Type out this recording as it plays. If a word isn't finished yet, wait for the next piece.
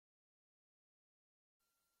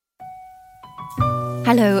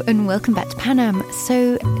Hello and welcome back to Panam.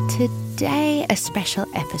 So today a special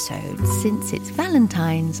episode. Since it's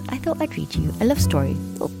Valentine's, I thought I'd read you a love story,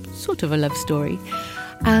 or sort of a love story.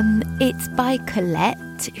 It's by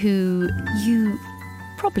Colette, who you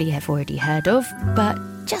probably have already heard of, but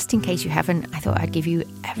just in case you haven't, I thought I'd give you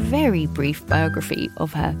a very brief biography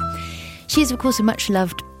of her. She is, of course, a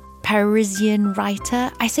much-loved Parisian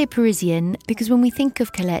writer. I say Parisian because when we think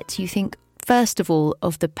of Colette, you think first of all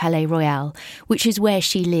of the Palais Royal, which is where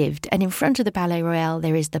she lived. And in front of the Palais Royal,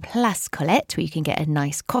 there is the Place Colette, where you can get a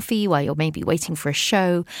nice coffee while you're maybe waiting for a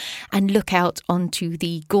show and look out onto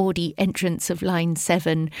the gaudy entrance of Line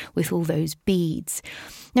 7 with all those beads.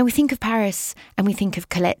 Now, we think of Paris and we think of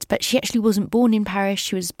Colette, but she actually wasn't born in Paris.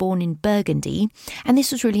 She was born in Burgundy. And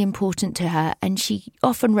this was really important to her. And she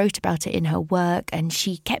often wrote about it in her work, and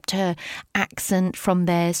she kept her accent from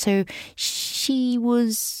there. So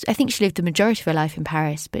I think she lived the majority of her life in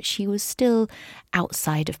Paris, but she was still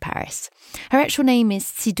outside of Paris. Her actual name is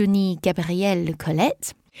Sidonie Gabrielle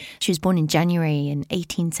Colette. She was born in January in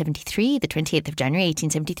 1873, the 28th of January,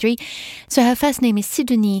 1873. So her first name is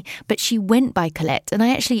Sidonie, but she went by Colette. And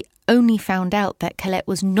I actually only found out that Colette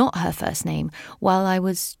was not her first name while I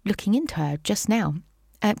was looking into her just now.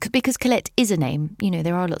 Because Colette is a name. You know,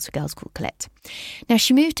 there are lots of girls called Colette. Now,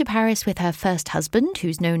 she moved to Paris with her first husband,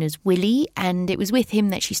 who's known as Willy, and it was with him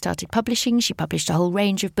that she started publishing. She published a whole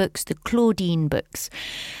range of books, the Claudine books.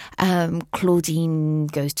 Claudine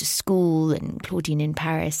Goes to School and Claudine in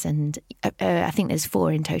Paris, and I think there's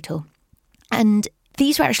 4 in total. And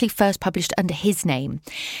these were actually first published under his name,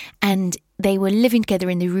 and they were living together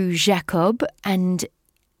in the Rue Jacob, and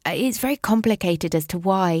it's very complicated as to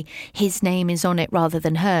why his name is on it rather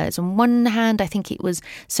than hers. On one hand, I think it was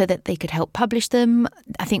so that they could help publish them.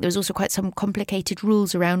 I think there was also quite some complicated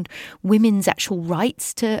rules around women's actual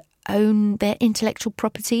rights to own their intellectual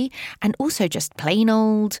property, and also just plain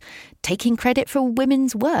old taking credit for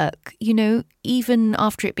women's work. You know, even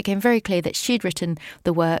after it became very clear that she'd written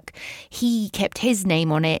the work, he kept his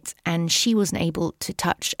name on it, and she wasn't able to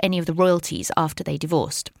touch any of the royalties after they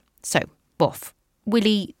divorced. So, boff.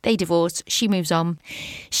 Willy, they divorce, she moves on.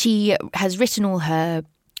 She has written all her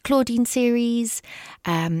Claudine series.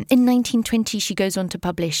 In 1920, she goes on to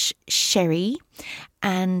publish Chérie,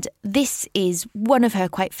 and this is one of her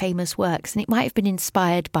quite famous works, and it might have been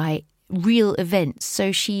inspired by real events.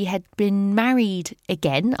 So she had been married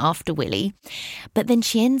again after Willy, but then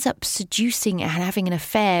she ends up seducing and having an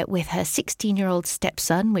affair with her 16-year-old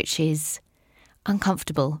stepson, which is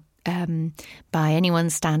uncomfortable. By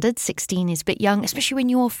anyone's standards. 16 is a bit young, especially when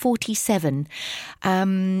you're 47.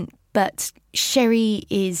 But Chérie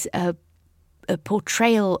is a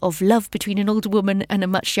portrayal of love between an older woman and a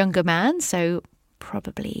much younger man, so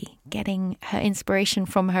probably getting her inspiration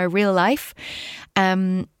from her real life.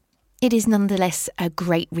 It is nonetheless a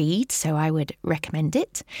great read, so I would recommend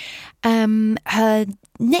it. Her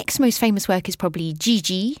next most famous work is probably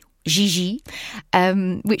Gigi,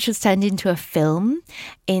 which was turned into a film.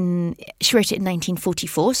 She wrote it in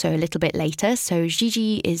 1944, so a little bit later. So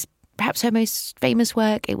Gigi is perhaps her most famous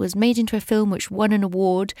work. It was made into a film which won an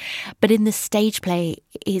award, but in the stage play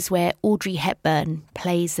is where Audrey Hepburn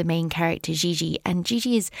plays the main character Gigi, and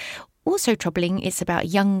Gigi is also troubling. It's about a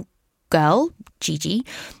young girl, Gigi,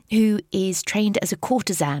 who is trained as a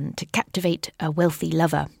courtesan to captivate a wealthy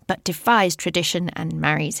lover, but defies tradition and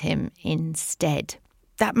marries him instead.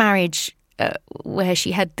 That marriage, where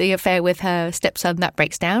she had the affair with her stepson, that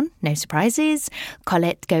breaks down. No surprises.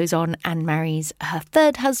 Colette goes on and marries her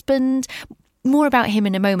third husband. More about him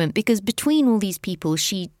in a moment, because between all these people,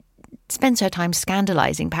 she spends her time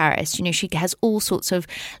scandalising Paris. You know, she has all sorts of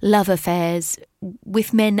love affairs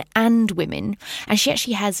with men and women. And she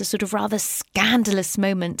actually has a sort of rather scandalous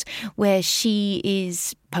moment where she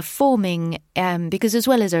is performing, because as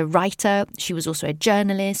well as a writer, she was also a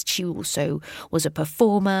journalist. She also was a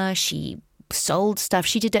performer. She sold stuff.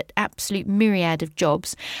 She did an absolute myriad of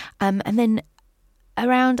jobs. And then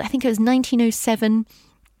around, I think it was 1907,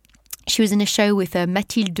 she was in a show with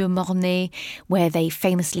Mathilde Mornay, where they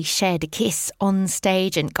famously shared a kiss on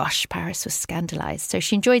stage, and gosh, Paris was scandalised. So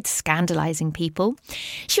she enjoyed scandalising people.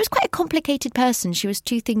 She was quite a complicated person. She was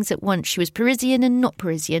 2 things at once. She was Parisian and not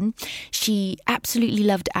Parisian. She absolutely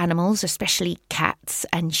loved animals, especially cats,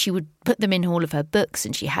 and she would put them in all of her books,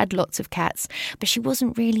 and she had lots of cats, but she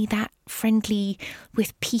wasn't really that friendly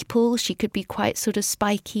with people. She could be quite sort of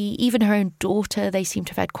spiky. Even her own daughter, they seem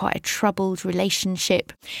to have had quite a troubled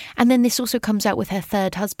relationship. And And then this also comes out with her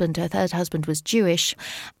third husband. Her third husband was Jewish,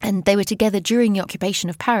 and they were together during the occupation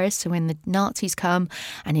of Paris. So when the Nazis come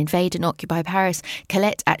and invade and occupy Paris,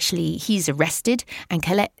 Colette he's arrested, and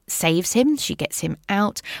Colette saves him. She gets him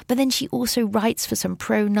out. But then she also writes for some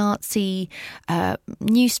pro-Nazi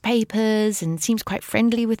newspapers and seems quite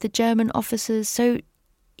friendly with the German officers. So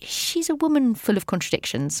she's a woman full of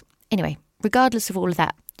contradictions. Anyway, regardless of all of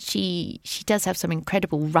that, she does have some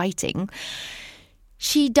incredible writing.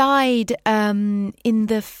 She died in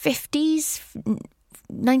the 50s,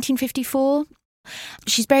 1954.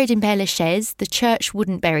 She's buried in Père Lachaise. The church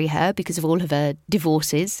wouldn't bury her because of all of her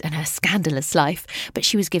divorces and her scandalous life, but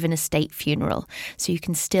she was given a state funeral. So you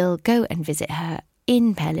can still go and visit her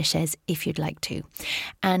in Père Lachaise if you'd like to.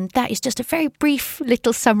 And that is just a very brief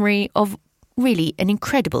little summary of really an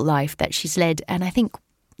incredible life that she's led, and I think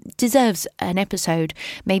deserves an episode,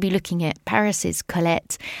 maybe looking at Paris's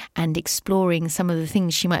Colette and exploring some of the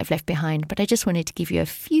things she might have left behind. But I just wanted to give you a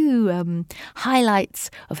few highlights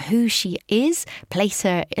of who she is, place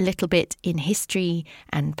her a little bit in history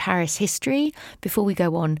and Paris history before we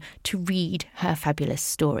go on to read her fabulous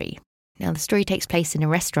story. Now, the story takes place in a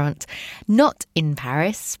restaurant, not in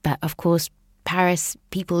Paris, but of course Paris,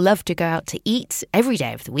 people love to go out to eat every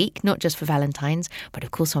day of the week, not just for Valentine's, but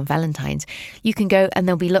of course on Valentine's. You can go and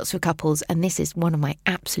there'll be lots of couples, and this is one of my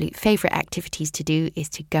absolute favourite activities to do, is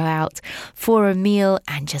to go out for a meal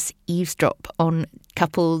and just eavesdrop on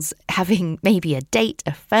couples having maybe a date,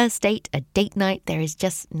 a first date, a date night. There is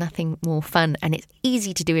just nothing more fun, and it's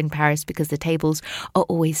easy to do in Paris because the tables are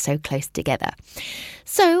always so close together.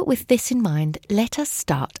 So with this in mind, let us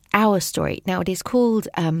start our story. Now, it is called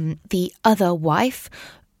The Other Wife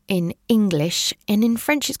in English, and in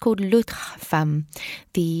French it's called L'autre femme,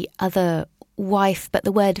 the other wife, but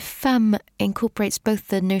the word femme incorporates both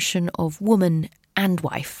the notion of woman and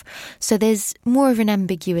wife. So there's more of an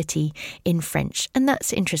ambiguity in French, and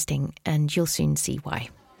that's interesting, and you'll soon see why.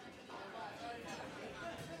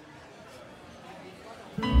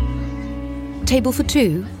 Table for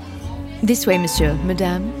two? This way, monsieur,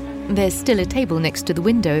 madame. There's still a table next to the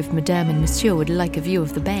window if madame and monsieur would like a view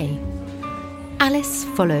of the bay. Alice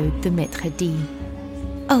followed the maître d'.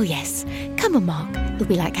 Oh yes, come on, Mark. It'll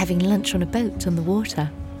be like having lunch on a boat on the water.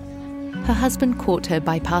 Her husband caught her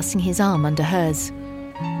by passing his arm under hers.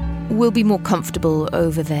 We'll be more comfortable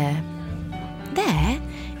over there. There?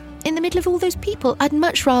 In the middle of all those people? I'd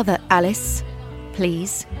much rather, Alice.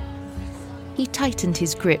 Please. He tightened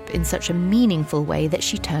his grip in such a meaningful way that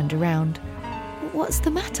she turned around. What's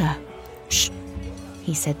the matter? Shh,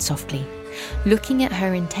 he said softly, looking at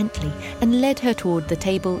her intently, and led her toward the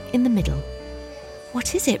table in the middle.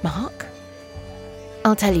 What is it, Mark?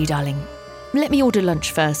 I'll tell you, darling. Let me order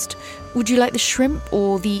lunch first. Would you like the shrimp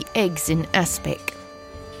or the eggs in aspic?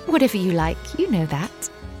 Whatever you like, you know that.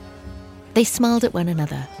 They smiled at one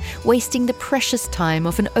another, wasting the precious time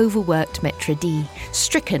of an overworked maître d',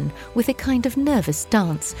 stricken with a kind of nervous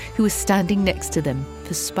dance, who was standing next to them,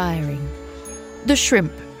 perspiring. The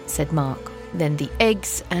shrimp, said Mark, then the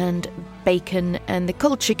eggs and bacon and the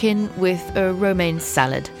cold chicken with a romaine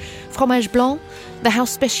salad. Fromage blanc, the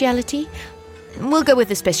house speciality. We'll go with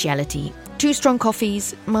the speciality. 2 strong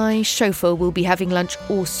coffees. My chauffeur will be having lunch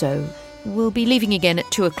also. We'll be leaving again at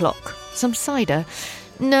 2 o'clock. Some cider.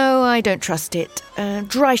 No, I don't trust it.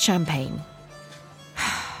 Dry champagne.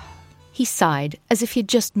 He sighed as if he'd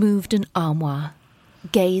just moved an armoire,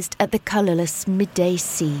 gazed at the colourless midday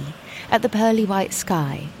sea, at the pearly white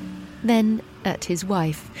sky, then at his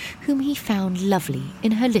wife, whom he found lovely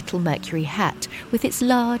in her little Mercury hat with its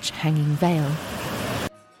large hanging veil.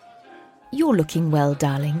 You're looking well,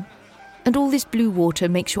 darling. And all this blue water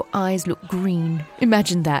makes your eyes look green.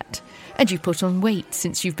 Imagine that. And you've put on weight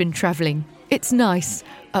since you've been travelling. It's nice,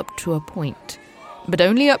 up to a point. But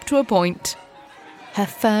only up to a point. Her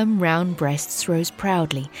firm, round breasts rose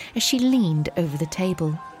proudly as she leaned over the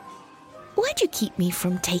table. Why'd you keep me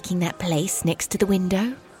from taking that place next to the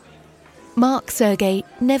window? Mark Sergei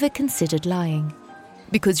never considered lying.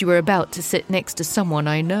 Because you were about to sit next to someone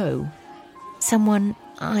I know. Someone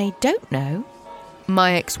I don't know?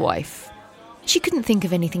 My ex-wife. She couldn't think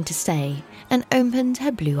of anything to say and opened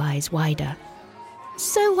her blue eyes wider.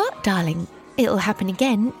 So what, darling? It'll happen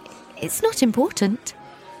again. It's not important.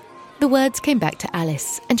 The words came back to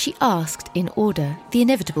Alice, and she asked, in order, the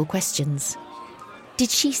inevitable questions.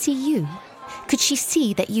 Did she see you? Could she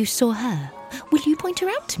see that you saw her? Will you point her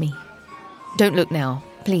out to me? Don't look now,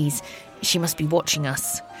 please. She must be watching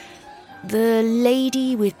us. The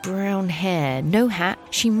lady with brown hair, no hat,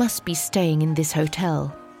 she must be staying in this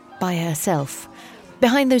hotel, by herself,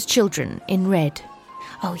 behind those children in red.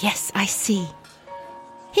 Oh, yes, I see.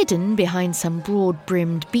 Hidden behind some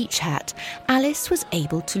broad-brimmed beach hat, Alice was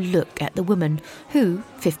able to look at the woman who,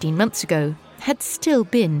 15 months ago, had still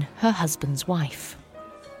been her husband's wife.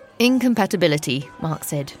 "Incompatibility," Mark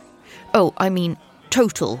said. "Oh, I mean,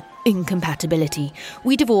 total incompatibility.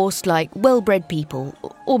 We divorced like well-bred people,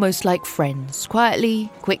 almost like friends,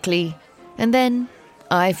 quietly, quickly. And then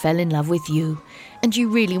I fell in love with you, and you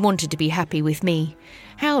really wanted to be happy with me.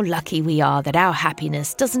 How lucky we are that our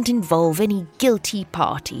happiness doesn't involve any guilty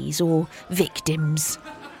parties or victims."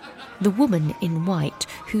 The woman in white,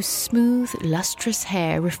 whose smooth, lustrous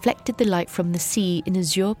hair reflected the light from the sea in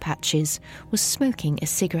azure patches, was smoking a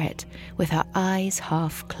cigarette, with her eyes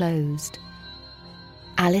half closed.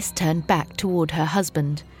 Alice turned back toward her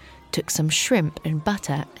husband, took some shrimp and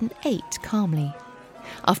butter and ate calmly.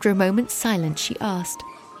 After a moment's silence, she asked,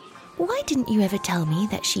 "Why didn't you ever tell me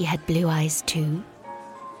that she had blue eyes too?"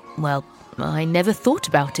 "Well, I never thought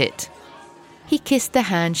about it." He kissed the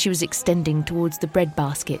hand she was extending towards the bread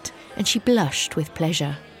basket, and she blushed with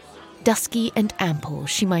pleasure. Dusky and ample,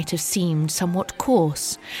 she might have seemed somewhat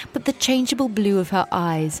coarse, but the changeable blue of her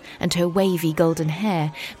eyes and her wavy golden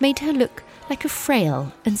hair made her look like a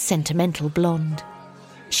frail and sentimental blonde.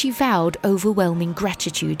 She vowed overwhelming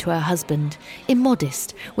gratitude to her husband,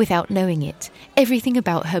 immodest without knowing it. Everything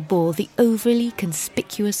about her bore the overly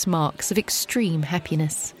conspicuous marks of extreme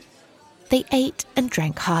happiness. They ate and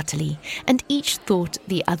drank heartily, and each thought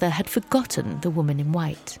the other had forgotten the woman in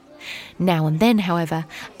white. Now and then, however,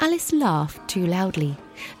 Alice laughed too loudly,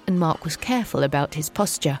 and Mark was careful about his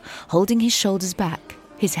posture, holding his shoulders back,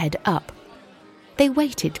 his head up. They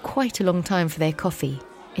waited quite a long time for their coffee,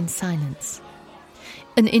 in silence.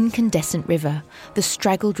 An incandescent river, the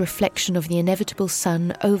straggled reflection of the inevitable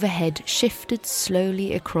sun overhead, shifted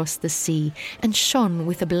slowly across the sea and shone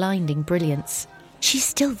with a blinding brilliance. "She's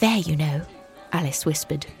still there, you know," Alice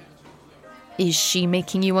whispered. "Is she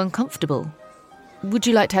making you uncomfortable? Would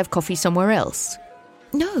you like to have coffee somewhere else?"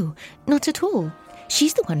 "No, not at all.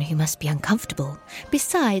 She's the one who must be uncomfortable.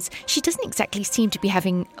 Besides, she doesn't exactly seem to be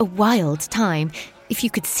having a wild time. If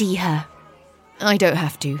you could see her." "I don't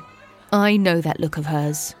have to. I know that look of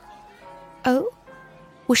hers." "Oh?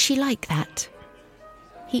 Was she like that?"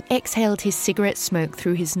 He exhaled his cigarette smoke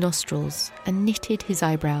through his nostrils and knitted his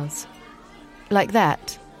eyebrows. "Like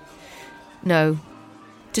that? No.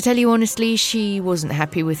 To tell you honestly, she wasn't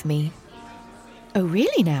happy with me." "Oh,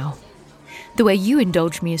 really now? The way you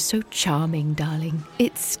indulge me is so charming, darling.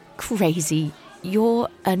 It's crazy. You're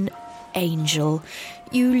an angel.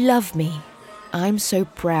 You love me. I'm so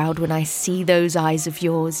proud when I see those eyes of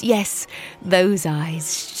yours. Yes, those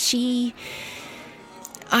eyes.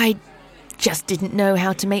 I just didn't know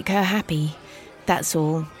how to make her happy. That's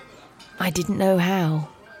all. I didn't know how.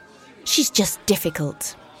 She's just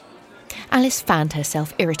difficult." Alice fanned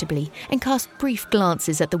herself irritably and cast brief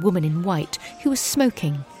glances at the woman in white, who was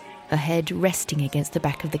smoking, her head resting against the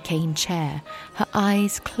back of the cane chair, her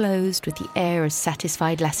eyes closed with the air of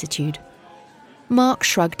satisfied lassitude. Mark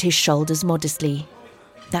shrugged his shoulders modestly.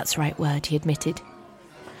 "That's the right word," he admitted.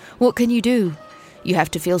 "What can you do? You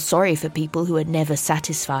have to feel sorry for people who are never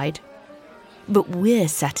satisfied. But we're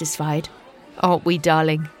satisfied, aren't we,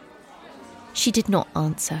 darling?" She did not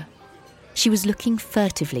answer. She was looking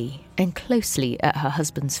furtively and closely at her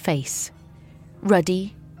husband's face,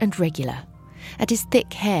 ruddy and regular, at his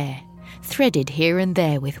thick hair, threaded here and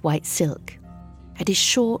there with white silk, at his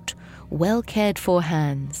short, well-cared-for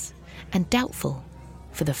hands, and doubtful,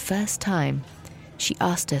 for the first time, she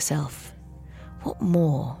asked herself, what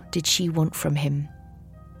more did she want from him?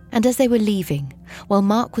 And as they were leaving, while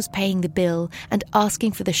Mark was paying the bill and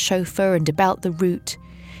asking for the chauffeur and about the route,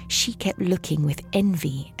 she kept looking with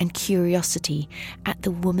envy and curiosity at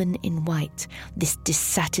the woman in white, this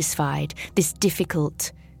dissatisfied, this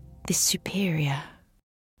difficult, this superior.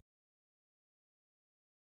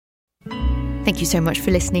 Thank you so much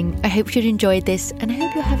for listening. I hope you enjoyed this, and I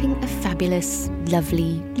hope you're having a fabulous,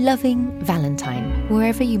 lovely, loving Valentine,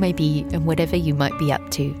 wherever you may be and whatever you might be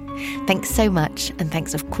up to. Thanks so much, and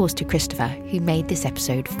thanks of course to Christopher, who made this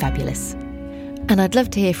episode fabulous. And I'd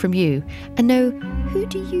love to hear from you and know, who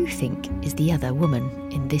do you think is the other woman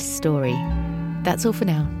in this story? That's all for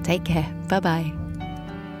now. Take care. Bye-bye.